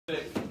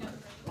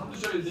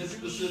to show you this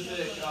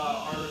specific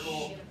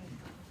article.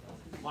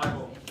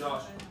 Michael,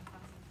 Josh,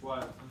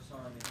 what? I'm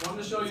sorry. I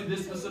wanted to show you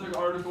this specific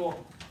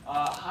article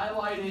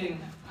highlighting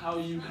how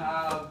you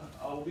have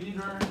a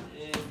leader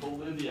in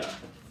Bolivia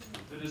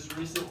that has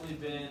recently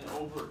been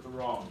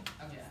overthrown.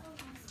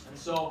 And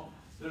so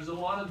there's a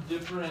lot of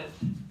different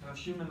kind of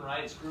human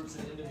rights groups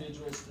and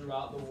individuals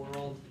throughout the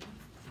world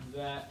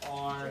that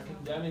are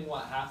condemning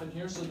what happened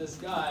here. So this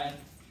guy,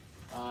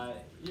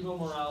 Evo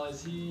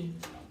Morales, he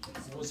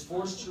was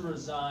forced to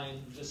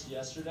resign just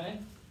yesterday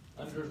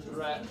under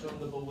threat from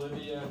the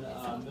Bolivian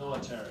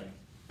military.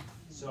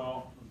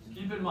 So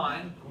keep in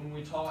mind, when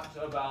we talked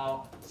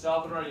about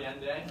Salvador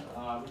Allende,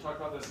 we talked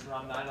about this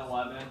around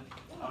 9/11,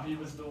 he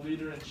was the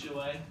leader in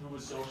Chile who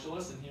was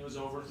socialist and he was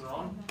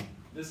overthrown.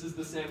 This is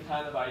the same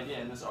kind of idea,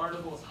 and this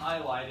article is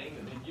highlighting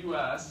that the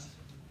U.S.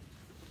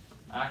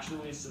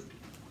 actually,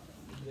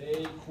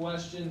 they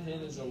questioned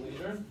him as a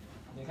leader, and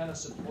they kind of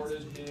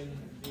supported him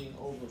being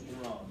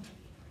overthrown.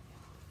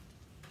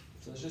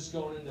 So let's just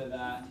go into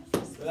that.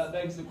 But that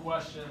begs the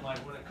question, like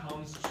when it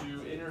comes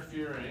to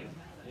interfering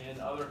in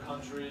other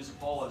countries'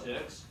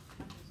 politics,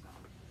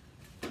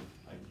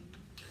 like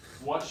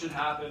what should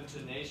happen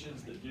to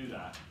nations that do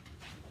that?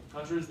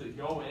 Countries that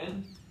go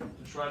in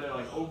and try to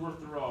like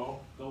overthrow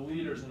the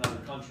leaders in other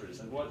countries.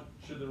 And what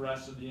should the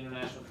rest of the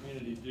international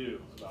community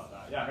do about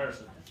that? Yeah,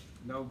 Harrison.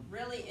 No.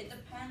 Really, it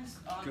depends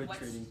on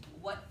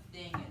what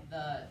thing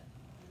the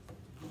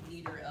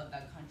leader of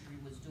that country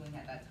was doing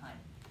at that time.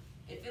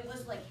 If it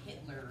was like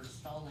Hitler or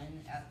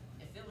Stalin,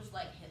 if it was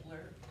like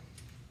Hitler,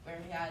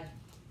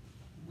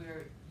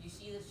 where you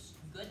see this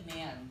good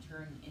man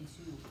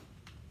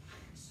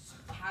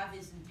have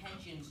his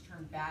intentions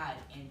turn bad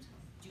and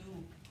do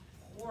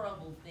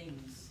horrible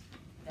things,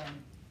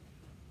 then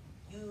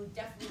you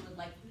definitely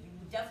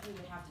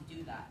would have to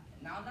do that.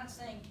 Now, I'm not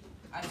saying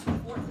I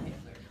support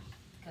Hitler,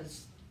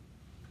 because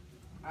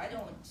I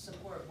don't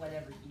support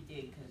whatever he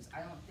did, because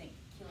I don't think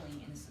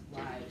killing innocent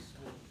lives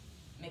would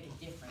make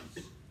a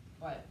difference.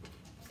 But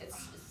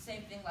it's the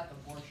same thing like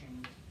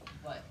abortion.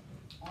 But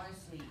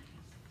honestly,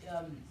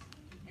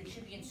 it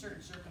should be in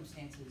certain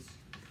circumstances.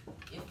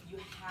 If you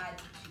had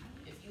to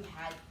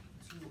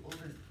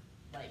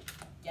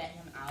get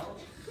him out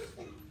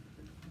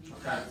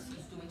because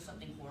he's doing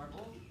something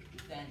horrible,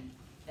 then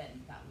that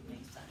would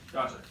make sense.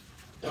 Gotcha.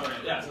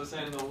 Okay, yeah, so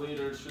saying the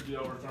leaders should be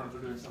overthrown for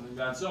doing something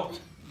bad. So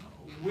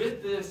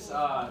with this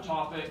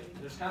topic,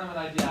 there's kind of an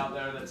idea out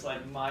there that's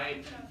like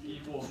might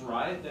equals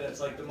right, that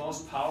it's like the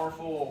most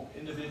powerful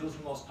individuals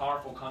in the most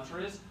powerful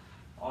countries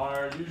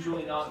are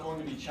usually not going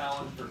to be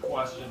challenged or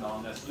questioned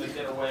on this, so they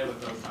get away with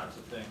those types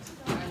of things.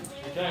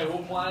 Okay,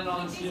 we'll plan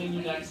on seeing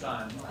you next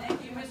time.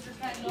 Thank you, Mr.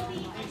 Kendall.